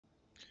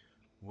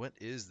What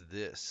is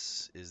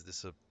this? Is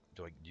this a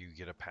like do you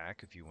get a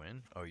pack if you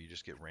win? Oh, you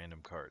just get random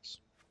cards.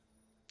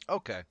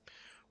 Okay.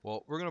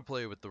 Well, we're gonna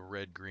play with the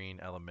red-green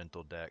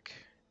elemental deck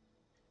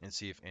and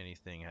see if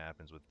anything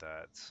happens with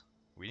that.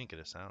 We didn't get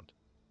a sound.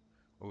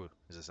 Oh,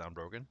 is the sound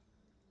broken?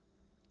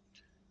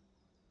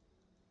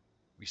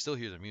 We still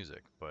hear the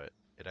music, but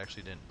it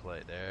actually didn't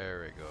play.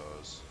 There it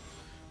goes.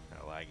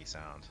 Kind of laggy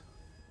sound.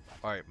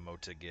 All right,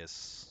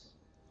 Motagis.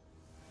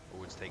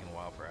 Oh, it's taking a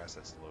while for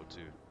assets to load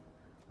too.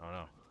 Oh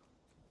no.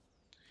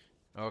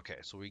 Okay,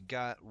 so we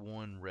got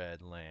one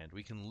red land.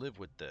 We can live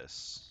with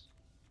this.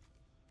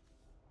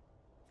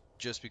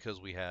 Just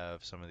because we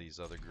have some of these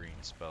other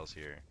green spells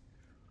here.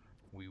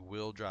 We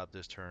will drop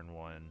this turn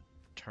 1.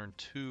 Turn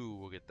 2,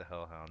 we'll get the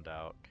Hellhound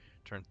out.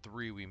 Turn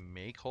 3, we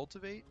may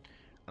cultivate?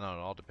 I don't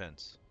know, it all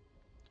depends.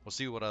 We'll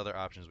see what other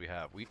options we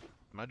have.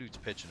 My dude's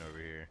pitching over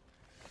here,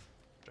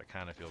 which I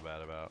kind of feel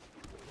bad about.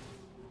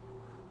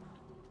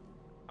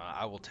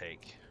 I will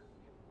take.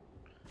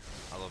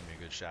 I love me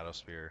a good Shadow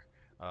Spear.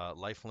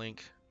 Lifelink,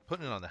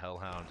 putting it on the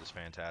Hellhound is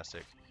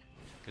fantastic,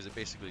 because it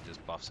basically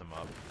just buffs him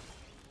up.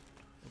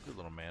 A good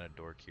little mana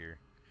dork here.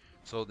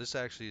 So this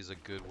actually is a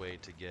good way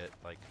to get,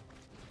 like,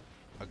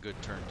 a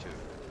good turn 2.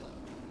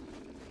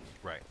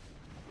 Right.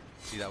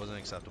 See, that was an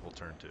acceptable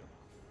turn 2.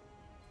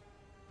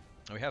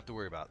 Now we have to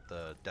worry about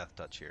the Death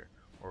Touch here,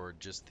 or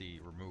just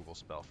the removal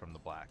spell from the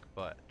black,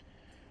 but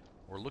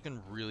we're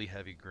looking really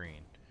heavy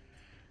green.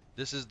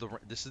 This is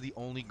the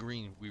only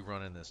green we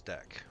run in this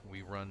deck.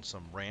 We run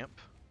some ramp,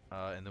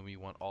 and then we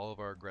want all of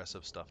our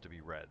aggressive stuff to be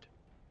red.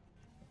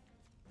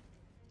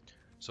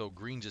 So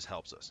green just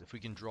helps us. If we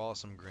can draw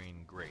some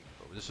green, great.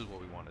 But this is what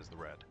we want is the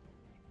red.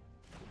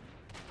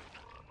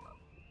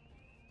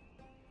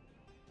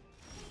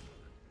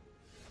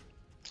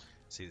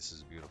 See, this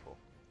is beautiful.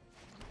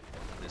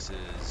 This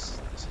is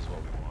what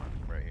we want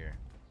right here.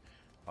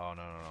 Oh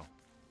no no no.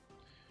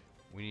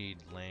 We need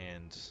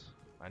land.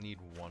 I need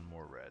one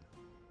more red.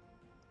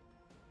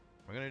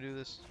 Am I gonna do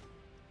this?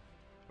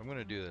 If I'm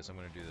gonna do this, I'm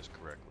gonna do this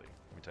correctly.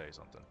 Let me tell you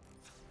something.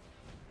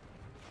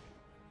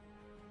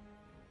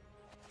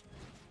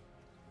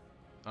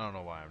 I don't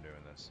know why I'm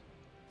doing this.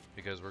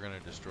 Because we're gonna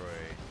destroy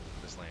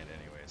this land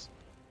anyways.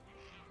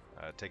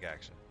 Take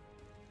action.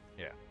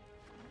 Yeah.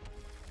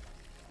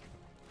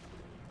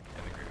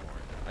 And the Great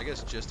Warren. I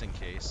guess just in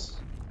case.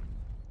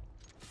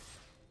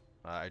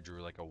 I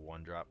drew like a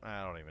 1-drop.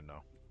 I don't even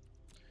know.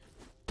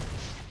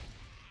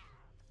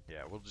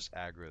 Yeah, we'll just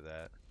aggro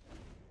that.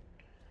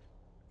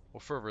 We'll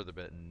fervor the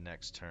bit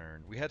next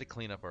turn. We had to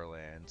clean up our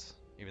lands,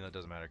 even though it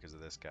doesn't matter because of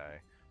this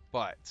guy.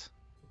 But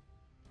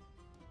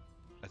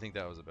I think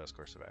that was the best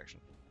course of action.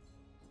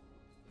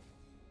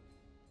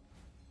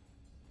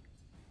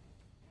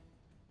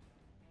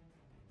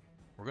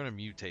 We're going to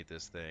mutate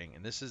this thing,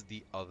 and this is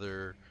the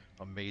other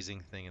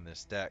amazing thing in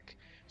this deck.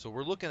 So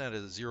we're looking at a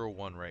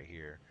 0-1 right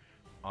here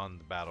on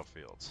the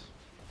battlefield.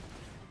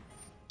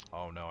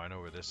 Oh no, I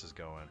know where this is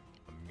going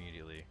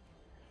immediately.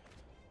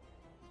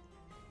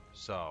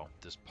 So,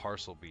 this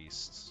Parcel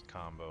Beasts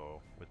combo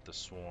with the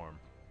Swarm.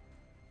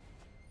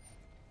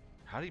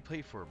 How do you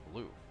play for a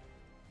blue?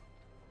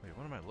 Wait,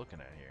 what am I looking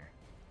at here?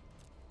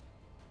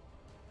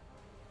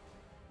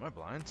 Am I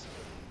blind?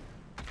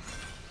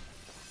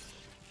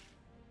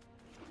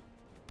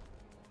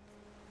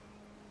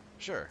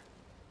 Sure.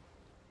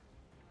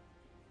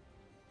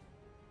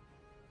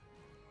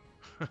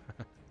 I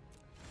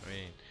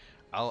mean,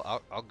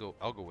 I'll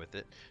go with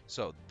it.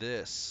 So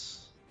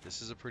this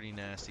is a pretty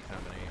nasty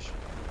combination.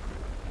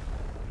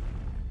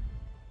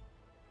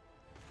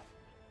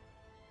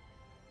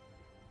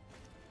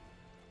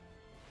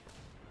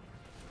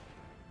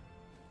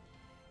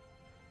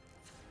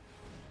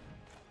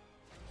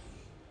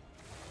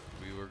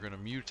 We were gonna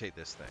mutate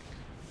this thing.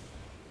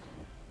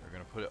 We're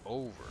gonna put it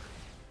over.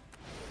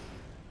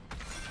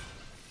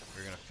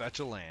 We're gonna fetch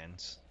a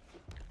land.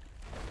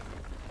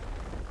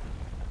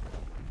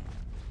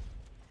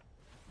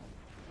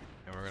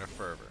 And we're gonna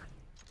fervor.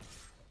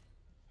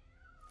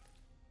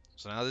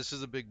 So now this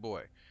is a big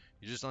boy.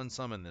 You just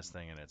unsummon this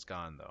thing and it's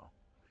gone though.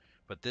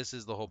 But this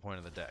is the whole point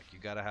of the deck. You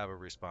gotta have a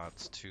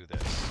response to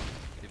this.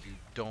 If you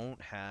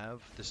don't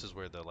have, this is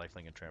where the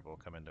lifelink and trample will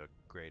come into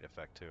great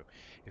effect too.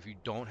 If you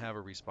don't have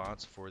a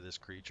response for this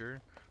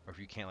creature, or if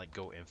you can't like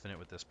go infinite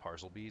with this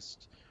Parcel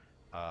Beast,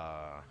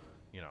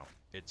 you know,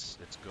 it's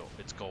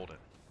golden,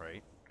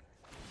 right?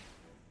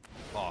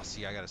 Oh,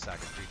 see, I gotta sack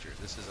a creature.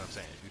 This is what I'm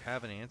saying. If you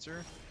have an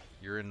answer,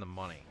 you're in the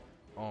money.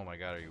 Oh my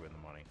god, are you in the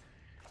money?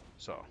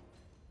 So.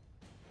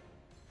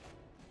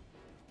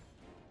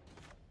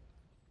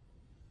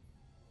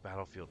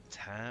 Battlefield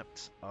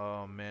tapped.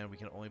 Oh man, we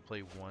can only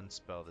play one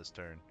spell this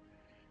turn.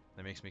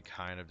 That makes me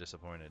kind of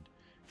disappointed.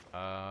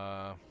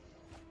 No,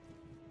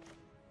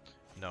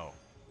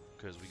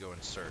 because we go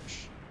and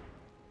search.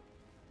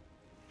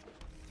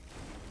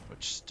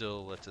 Which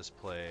still lets us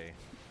play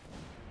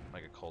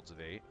like a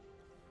cultivate.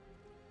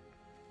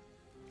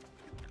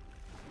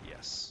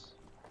 Yes.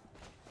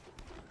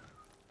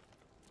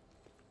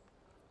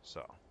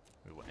 So,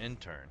 we will end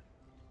turn.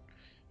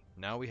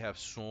 Now we have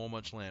so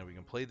much land. We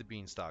can play the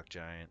Beanstalk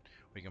Giant.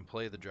 We can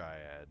play the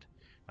Dryad.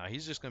 Now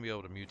he's just going to be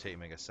able to mutate and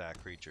make us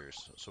sack creatures.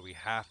 So we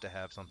have to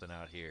have something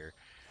out here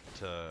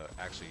to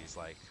actually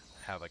like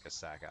have like a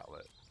sack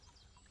outlet.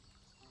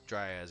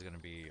 Dryad is going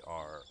to be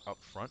our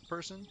upfront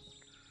person,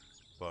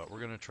 but we're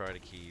going to try to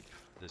keep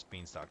this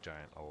Beanstalk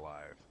Giant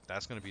alive.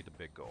 That's going to be the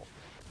big goal.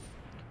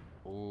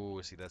 Oh,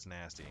 see, that's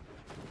nasty.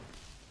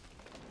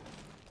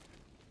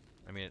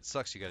 I mean, it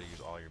sucks you got to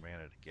use all your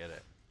mana to get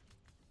it.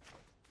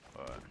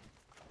 But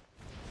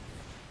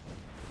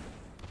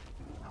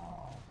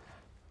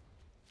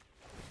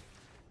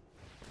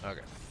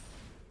okay.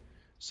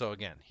 So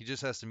again, he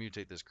just has to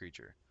mutate this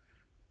creature.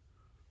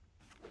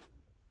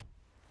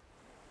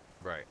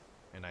 Right.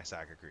 And I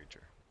sack a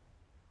creature.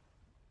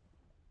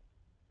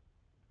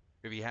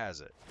 If he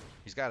has it.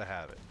 He's got to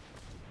have it.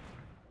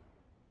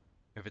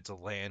 If it's a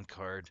land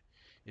card,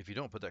 if you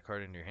don't put that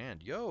card in your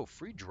hand, yo,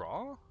 free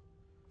draw?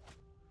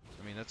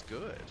 I mean, that's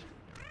good.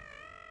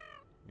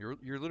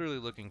 You're literally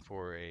looking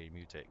for a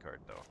mutate card,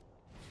 though.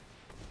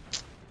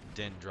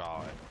 Didn't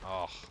draw it.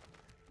 Oh,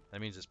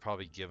 that means it's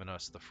probably giving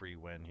us the free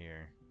win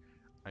here.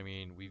 I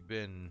mean, we've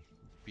been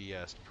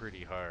BS'd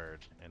pretty hard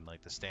in,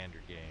 like, the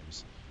standard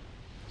games.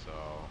 So,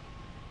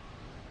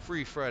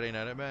 free Friday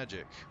Night at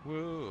Magic.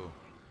 Woo!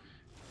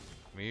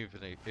 I mean,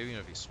 even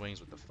if he swings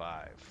with the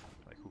 5,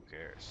 like, who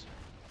cares?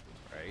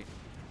 Right?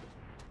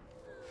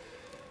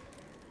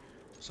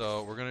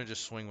 So, we're going to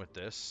just swing with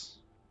this.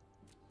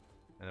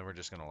 And then we're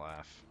just going to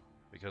laugh.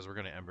 Because we're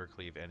going to Ember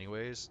Cleave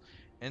anyways.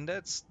 And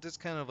that's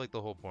kind of like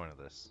the whole point of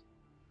this.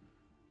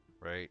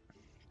 Right?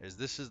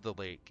 This is the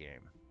late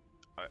game.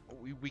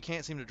 We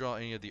can't seem to draw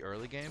any of the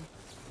early game.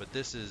 But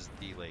this is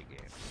the late game.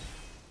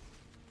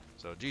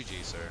 So,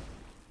 GG, sir.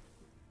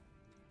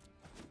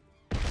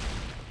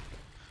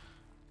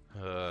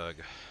 Ugh.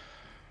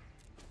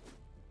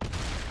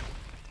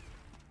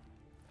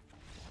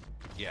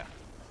 Yeah.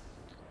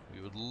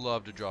 We would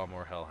love to draw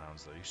more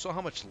Hellhounds, though. You saw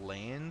how much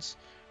lands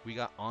we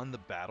got on the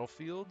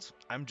battlefield?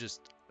 I'm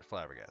just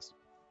flabbergasted.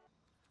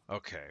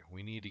 Okay,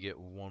 we need to get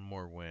one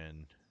more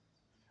win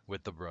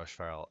with the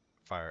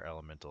Fire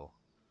Elemental.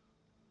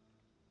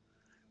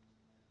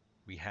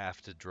 We have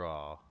to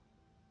draw,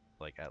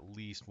 like, at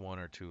least 1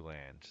 or 2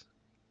 lands.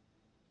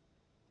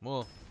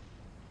 Well,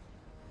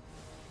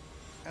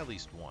 at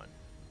least 1.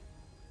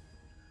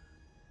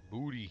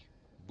 Booty.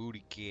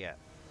 Booty cat.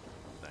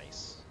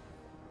 Nice.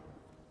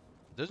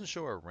 It doesn't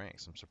show our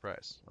ranks, I'm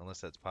surprised.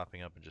 Unless that's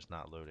popping up and just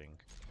not loading.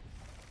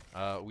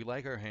 We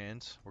like our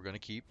hands. We're going to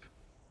keep.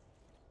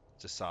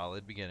 It's a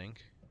solid beginning.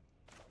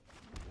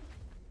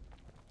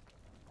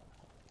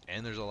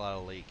 And there's a lot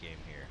of late game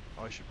here.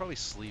 Oh, I should probably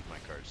sleeve my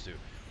cards too.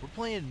 We're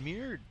playing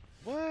mirrored.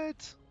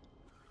 What?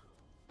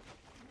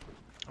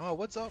 Oh,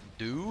 what's up,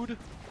 dude?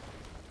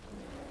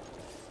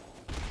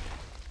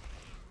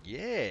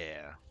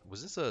 Yeah.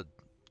 Was this a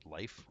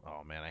life?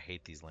 Oh man, I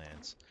hate these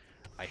lands.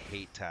 I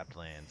hate tapped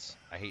lands.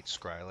 I hate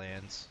scry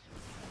lands.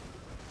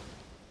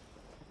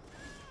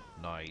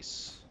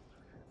 Nice.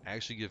 I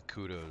actually give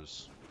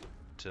kudos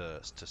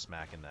to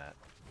smacking that.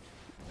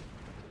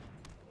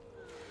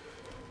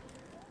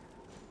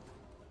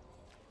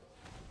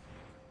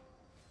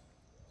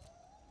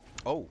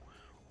 Oh.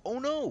 Oh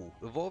no!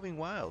 Evolving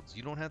Wilds.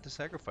 You don't have to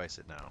sacrifice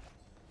it now.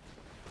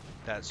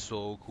 That's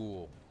so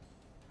cool.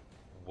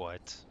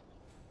 What?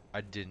 I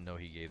didn't know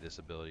he gave this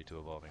ability to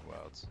Evolving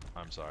Wilds.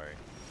 I'm sorry.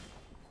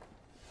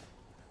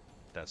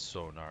 That's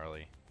so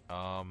gnarly.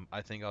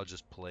 I think I'll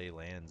just play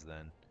lands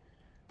then.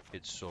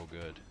 It's so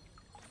good.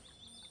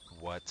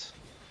 What?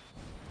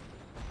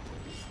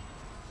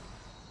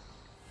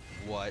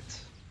 What?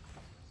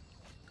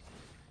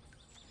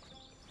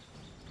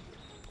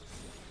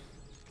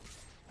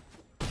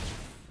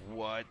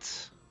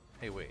 What?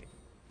 Hey, wait.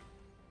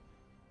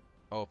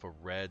 Oh, if a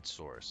red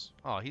source.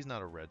 Oh, he's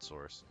not a red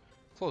source.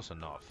 Close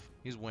enough.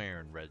 He's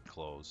wearing red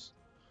clothes.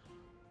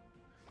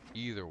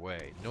 Either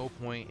way, no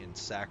point in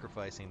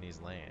sacrificing these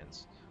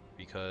lands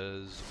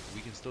because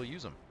we can still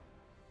use them.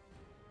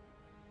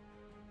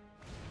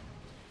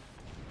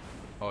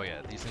 Oh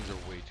yeah, these things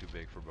are way too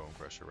big for Bone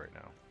Crusher right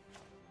now.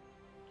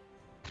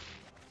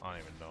 I don't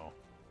even know.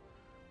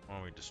 Why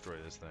don't we destroy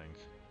this thing?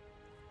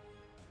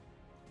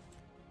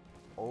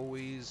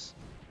 Always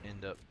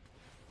end up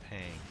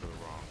paying for the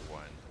wrong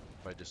one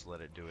if I just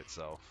let it do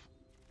itself.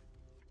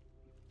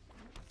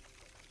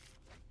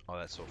 Oh,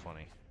 that's so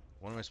funny.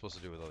 What am I supposed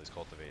to do with all these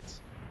cultivates?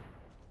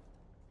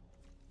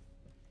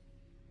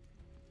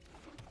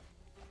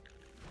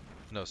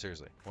 No,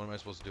 seriously. What am I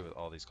supposed to do with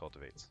all these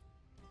cultivates?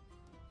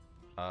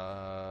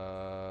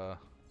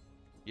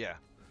 Yeah.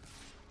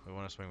 We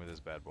want to swing with this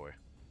bad boy.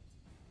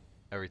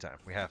 Every time.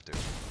 We have to.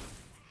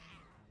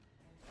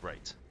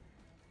 Right.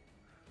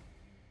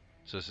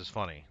 So this is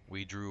funny.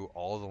 We drew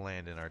all the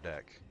land in our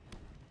deck.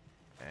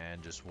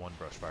 And just one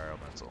Brush Fire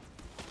Elemental.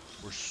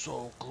 We're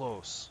so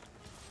close.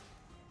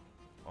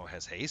 Oh, it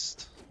has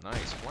haste?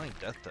 Nice. Flying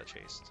Death Touch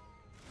haste.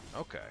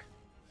 Okay.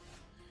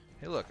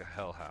 Hey look, a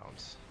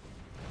Hellhound.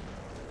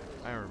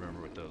 I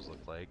remember what those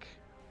look like.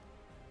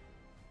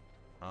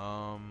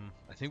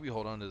 I think we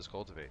hold on to this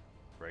cultivate,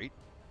 right?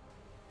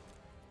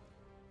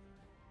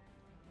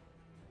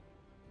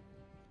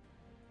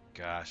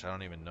 Gosh, I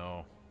don't even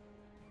know.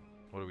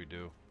 What do we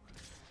do?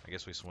 I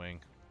guess we swing.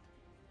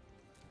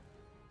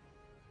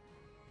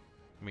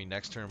 I mean,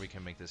 next turn we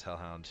can make this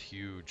Hellhound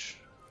huge.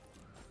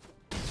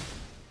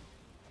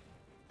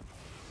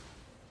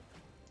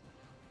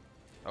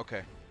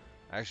 Okay.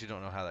 I actually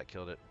don't know how that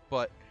killed it,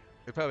 but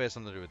it probably has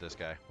something to do with this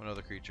guy. When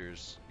other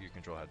creatures you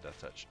control have death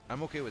touch.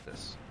 I'm okay with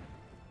this.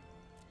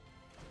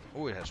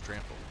 Oh, it has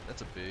trample.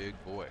 That's a big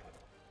boy.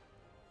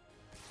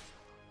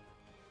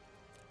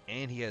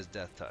 And he has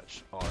death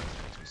touch. Oh, that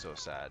makes me so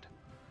sad.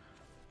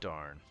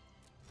 Darn.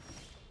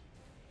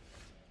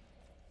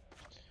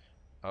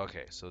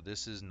 Okay, so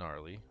this is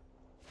gnarly.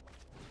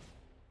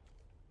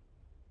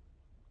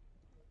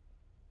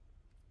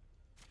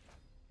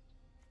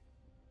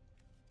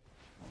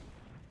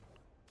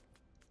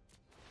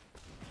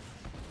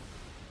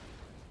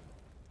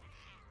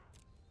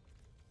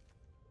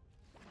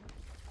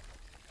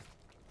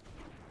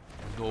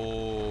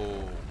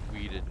 No,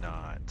 we did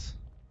not.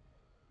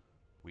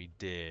 We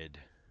did.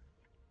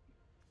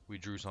 We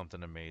drew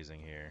something amazing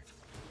here.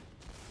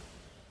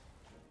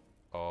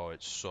 Oh,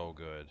 it's so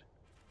good.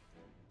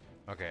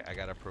 Okay, I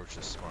gotta approach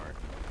this smart.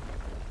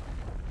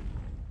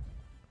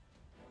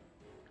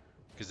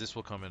 Because this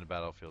will come into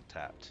battlefield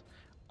tapped.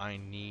 I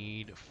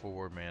need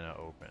 4 mana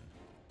open.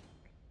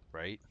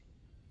 Right?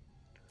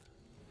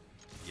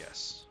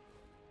 Yes.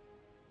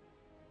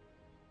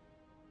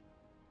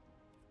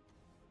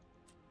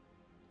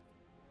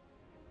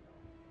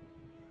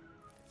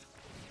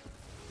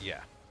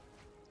 Yeah.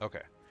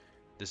 Okay.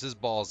 This is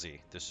ballsy.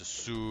 This is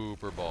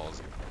super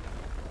ballsy.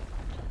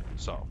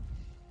 So,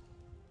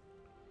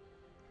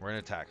 we're in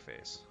attack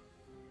phase.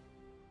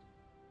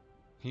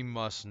 He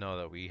must know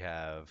that we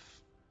have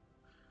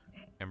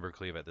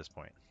Embercleave at this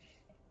point.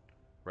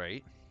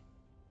 Right?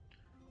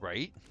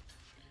 Right?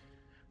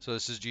 So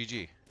this is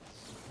GG.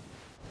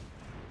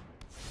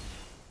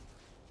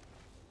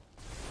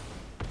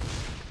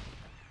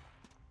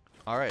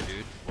 Alright,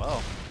 dude.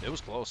 Well, it was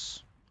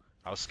close.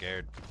 I was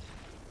scared.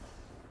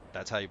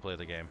 That's how you play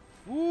the game.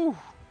 Woo!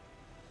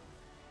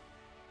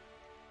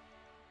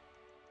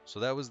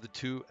 So that was the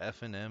 2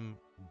 FNM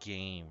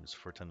games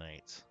for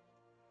tonight.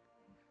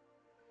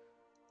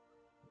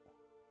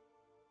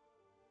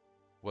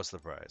 What's the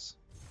prize?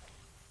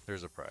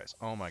 There's a prize.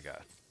 Oh my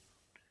god.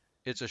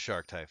 It's a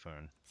Shark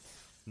Typhoon.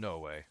 No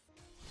way.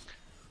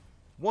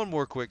 One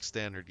more quick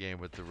standard game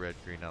with the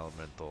red-green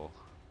elemental.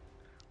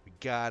 We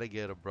gotta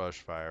get a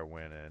Brushfire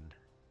winning.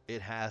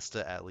 It has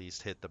to at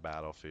least hit the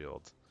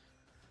battlefield.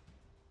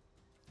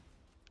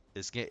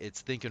 It's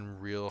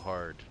thinking real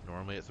hard.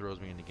 Normally it throws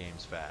me into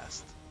games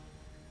fast.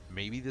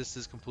 Maybe this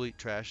is complete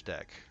trash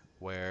deck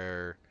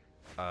where,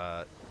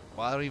 well,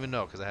 I don't even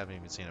know because I haven't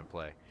even seen it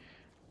play.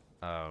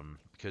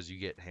 Because you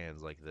get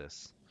hands like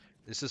this.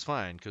 This is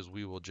fine because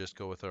we will just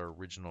go with our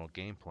original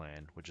game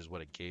plan, which is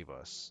what it gave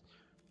us.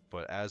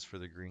 But as for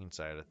the green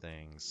side of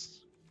things,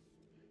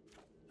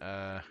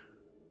 eh.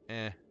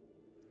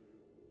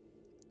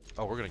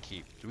 Oh, we're gonna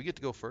keep. Do we get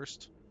to go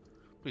first?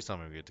 Please tell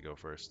me we get to go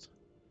first.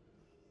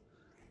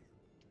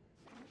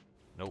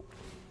 Nope.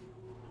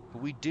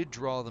 But we did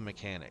draw the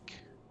mechanic.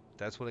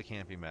 That's what I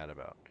can't be mad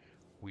about.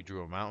 We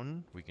drew a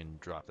mountain, we can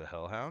drop the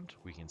Hellhound,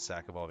 we can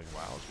sack Evolving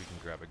Wilds, we can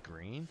grab a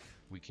green,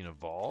 we can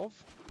evolve.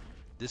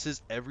 This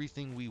is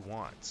everything we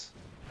want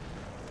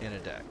in a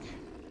deck.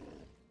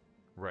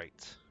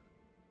 Right.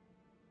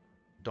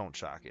 Don't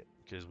shock it,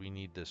 because we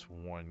need this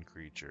one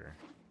creature.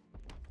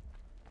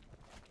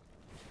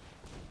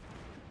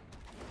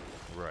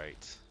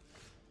 Right.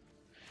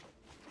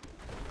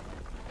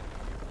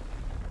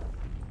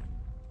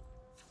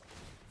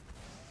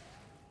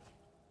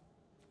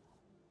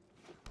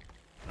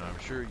 I'm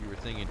sure you were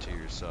thinking to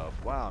yourself,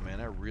 wow,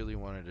 man, I really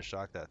wanted to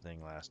shock that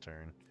thing last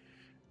turn.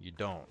 You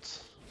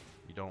don't.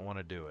 You don't want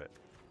to do it.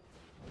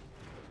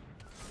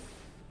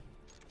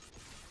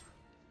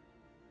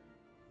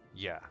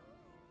 Yeah.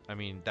 I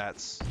mean,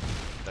 that's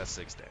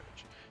 6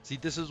 damage. See,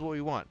 this is what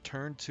we want.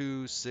 Turn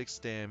 2, 6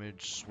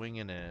 damage,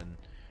 swinging in.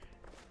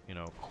 You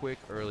know, quick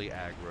early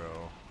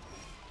aggro.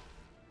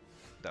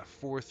 That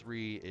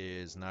 4/3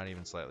 is not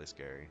even slightly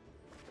scary.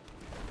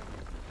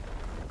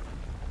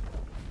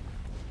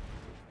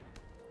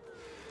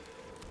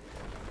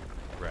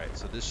 Right,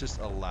 so this just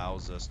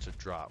allows us to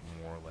drop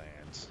more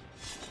lands.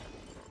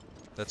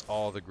 That's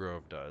all the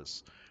Grove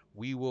does.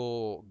 We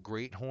will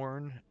Great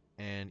Horn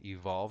and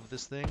evolve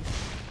this thing.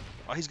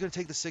 Oh, he's going to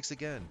take the 6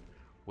 again.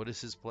 What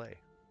is his play?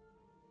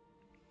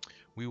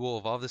 We will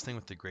evolve this thing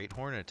with the Great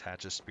Horn and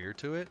attach a spear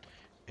to it.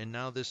 And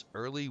now this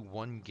early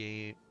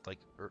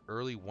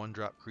early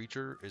 1-drop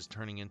creature is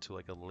turning into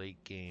like a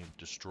late game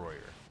destroyer.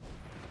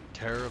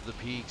 Terror of the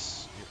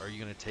Peaks. Are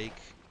you going to take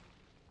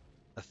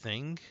a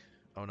thing?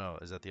 Oh no,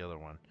 is that the other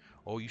one?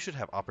 Oh, you should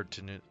have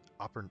opportunity.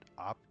 It's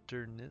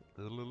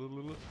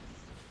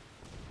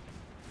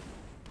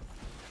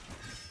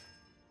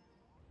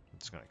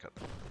gonna cut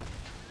that.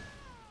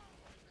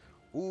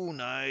 Ooh,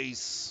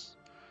 nice.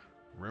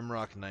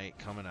 Rimrock Knight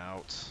coming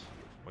out.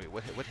 Wait,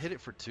 what hit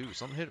it for 2?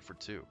 Something hit it for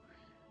 2.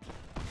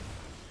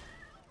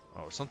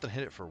 Oh, something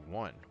hit it for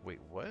 1. Wait,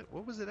 what?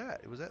 What was it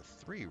at? It was at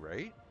 3,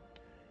 right?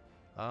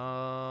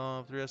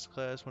 3S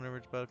class, whenever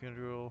it's battlefield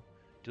rule,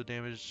 deal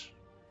damage,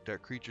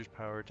 that creature's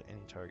power to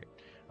any target.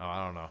 Oh,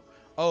 I don't know.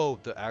 Oh,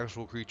 the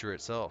actual creature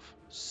itself.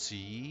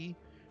 See?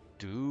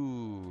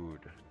 Dude,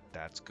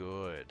 that's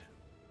good.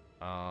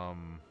 What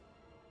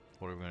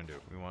are we gonna do?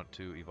 We want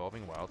to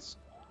Evolving Wilds.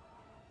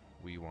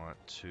 We want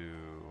to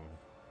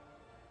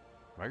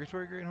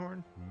Migratory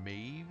Greathorn?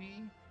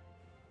 Maybe?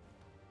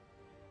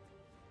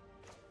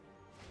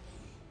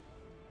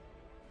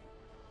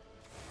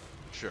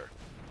 Sure.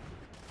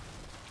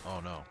 Oh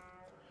no.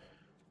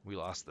 We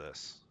lost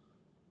this.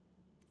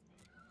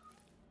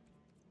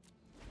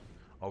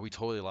 Oh, we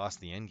totally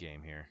lost the end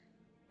game here.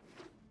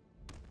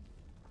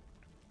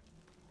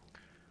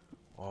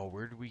 Oh,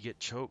 where did we get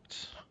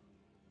choked?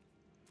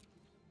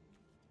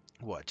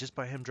 What, just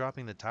by him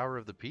dropping the Tower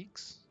of the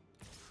Peaks?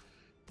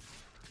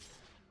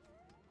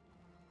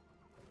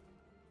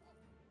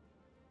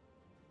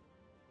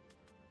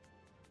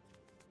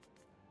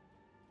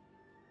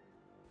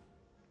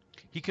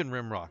 He can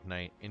Rimrock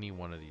Knight any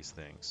one of these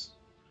things.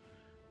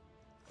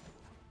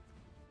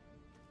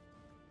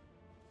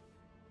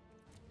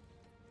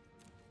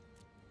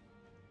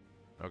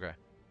 Okay.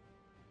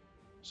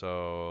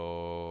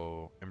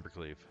 So,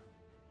 Embercleave.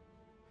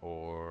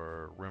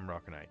 Or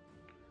Rimrock Knight.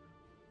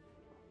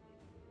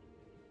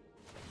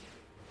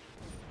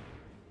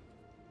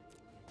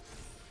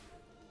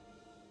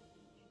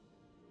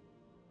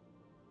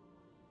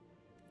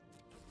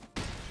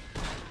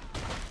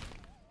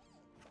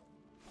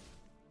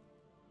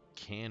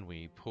 Can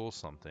we pull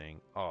something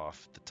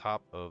off the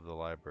top of the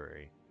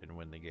library and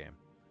win the game?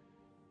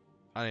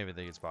 I don't even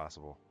think it's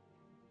possible.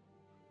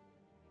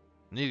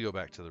 I need to go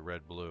back to the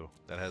red-blue.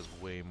 That has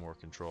way more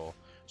control.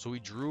 So we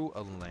drew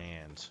a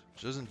land,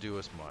 which doesn't do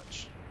us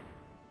much.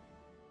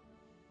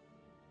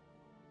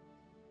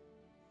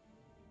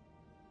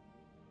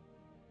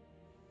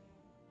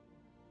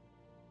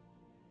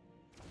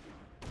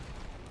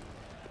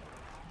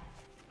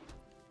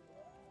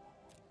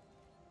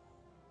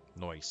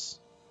 Nice.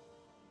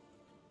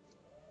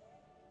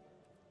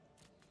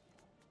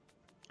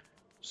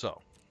 So,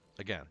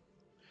 again,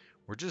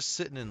 we're just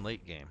sitting in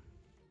late game.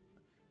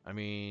 I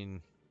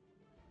mean,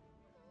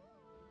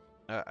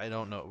 I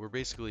don't know. We're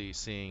basically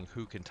seeing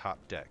who can top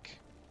deck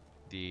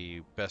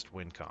the best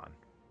win con.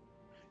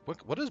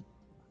 What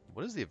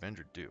does the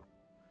Avenger do?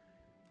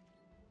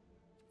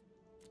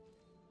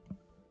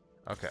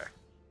 Okay.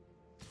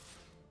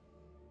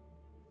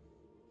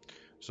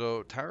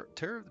 So Terror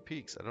of the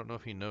Peaks, I don't know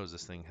if he knows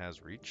this thing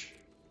has reach.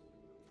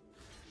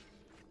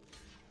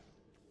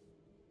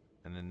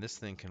 And then this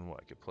thing can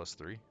what? Get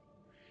 +3?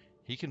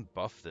 He can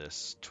buff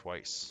this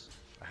twice.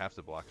 I have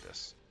to block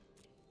this.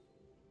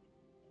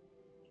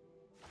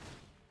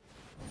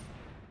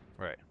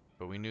 Right,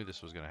 but we knew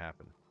this was going to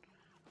happen.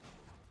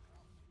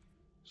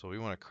 So we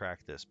want to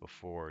crack this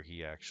before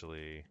he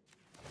actually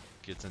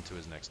gets into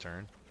his next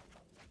turn.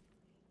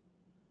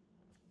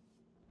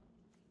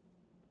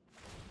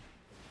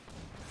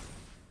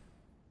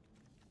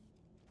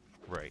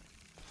 Right.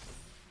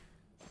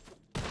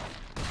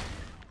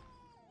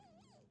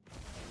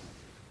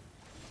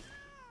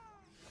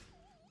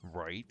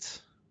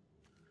 Right.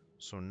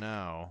 So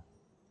now,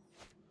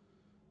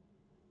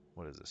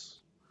 what is this?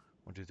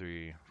 1, 2,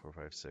 3, 4,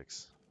 5,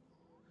 6.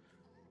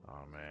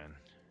 Oh man.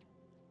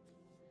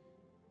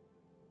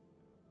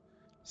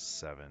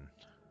 7.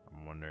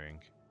 I'm wondering.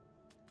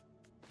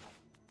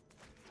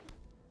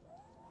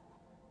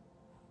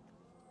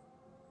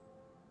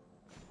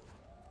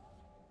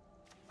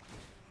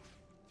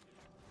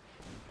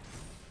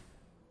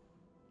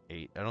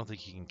 Eight. I don't think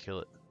he can kill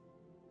it.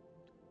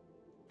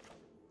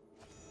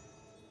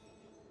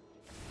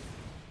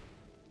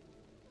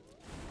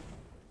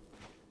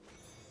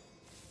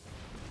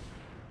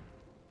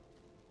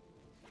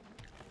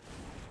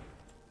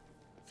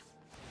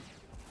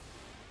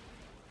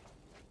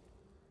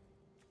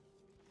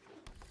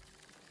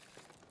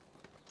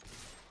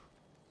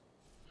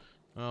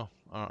 Well,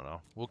 I don't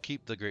know. We'll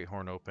keep the Great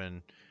Horn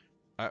open.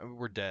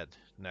 We're dead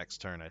next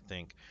turn, I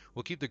think.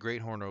 We'll keep the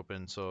Great Horn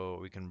open so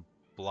we can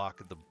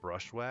block the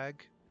Brushwag.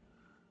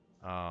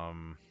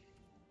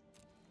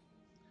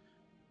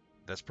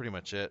 That's pretty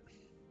much it.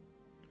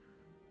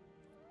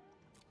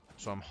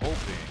 So I'm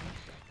hoping...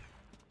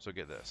 So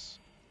get this.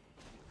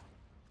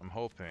 I'm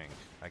hoping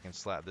I can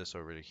slap this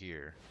over to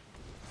here.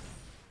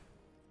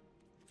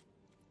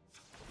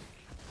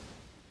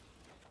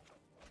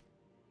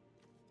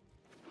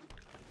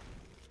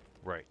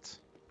 Right.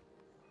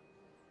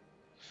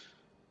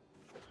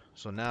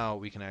 So now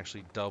we can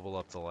actually double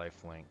up the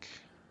lifelink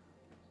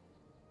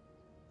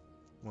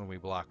when we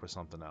block with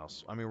something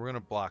else. I mean, we're going to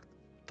block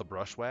the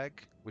Brushwag,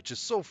 which is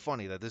so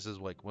funny that this is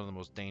like one of the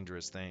most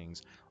dangerous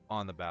things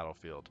on the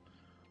battlefield.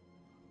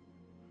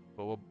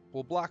 But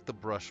we'll block the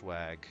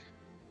Brushwag.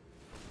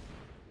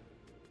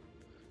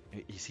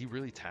 Is he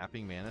really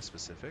tapping mana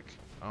specific?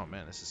 Oh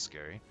man, this is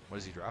scary. What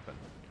is he dropping?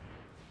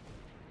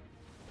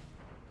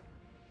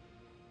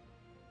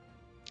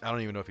 I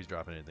don't even know if he's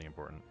dropping anything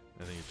important.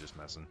 I think he's just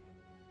messing.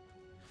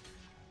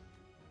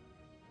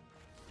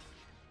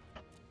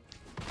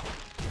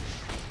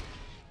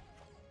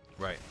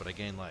 Right, but I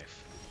gain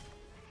life.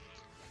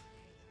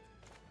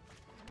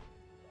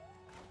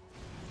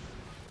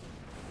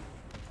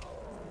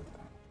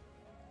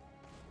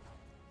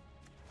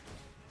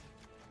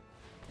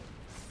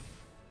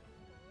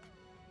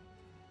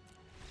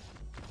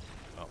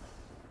 Oh,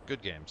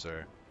 good game,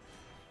 sir.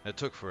 It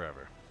took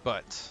forever,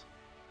 but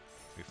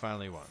we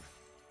finally won.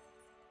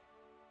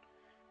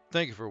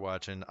 Thank you for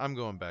watching. I'm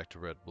going back to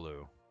Red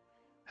Blue.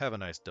 Have a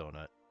nice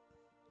donut.